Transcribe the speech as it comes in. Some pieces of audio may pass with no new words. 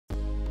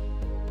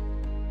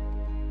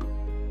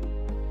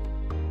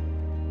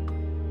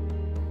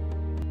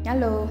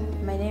Hello,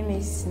 my name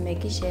is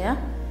Maggie Shea.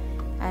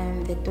 I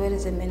am the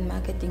Tourism and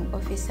Marketing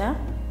Officer.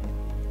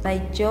 My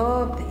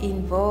job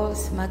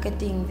involves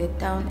marketing the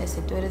town as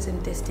a tourism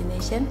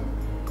destination.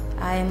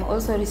 I am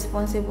also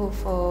responsible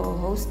for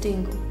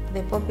hosting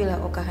the popular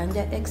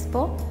Okahanja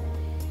Expo.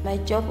 My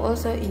job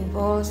also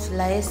involves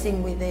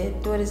liaising with the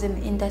tourism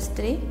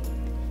industry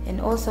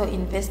and also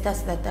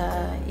investors that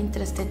are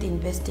interested in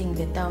investing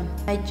in the town.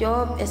 My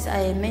job, as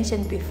I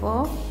mentioned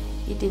before,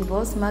 it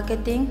involves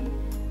marketing.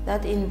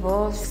 That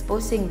involves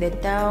exposing the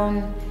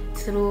town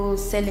through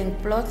selling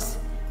plots.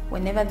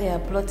 Whenever there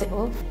are plots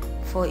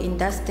for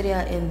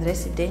industrial and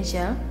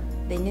residential,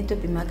 they need to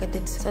be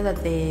marketed so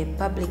that the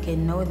public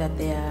can know that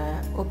there are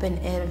open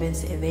air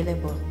events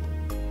available.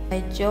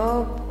 My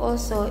job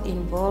also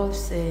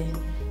involves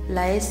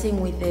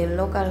liaising with the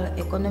local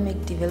economic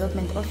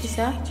development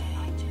officer,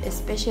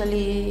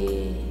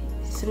 especially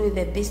through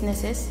the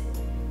businesses.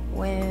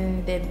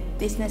 When the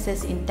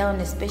businesses in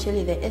town,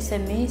 especially the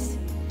SMEs,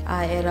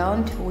 are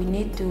around, we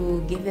need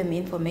to give them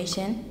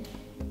information.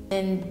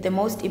 And the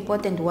most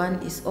important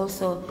one is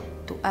also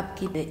to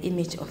upkeep the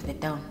image of the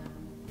town.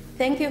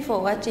 Thank you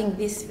for watching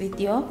this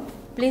video.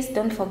 Please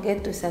don't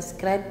forget to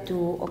subscribe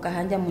to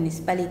Okahanja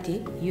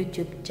Municipality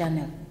YouTube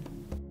channel.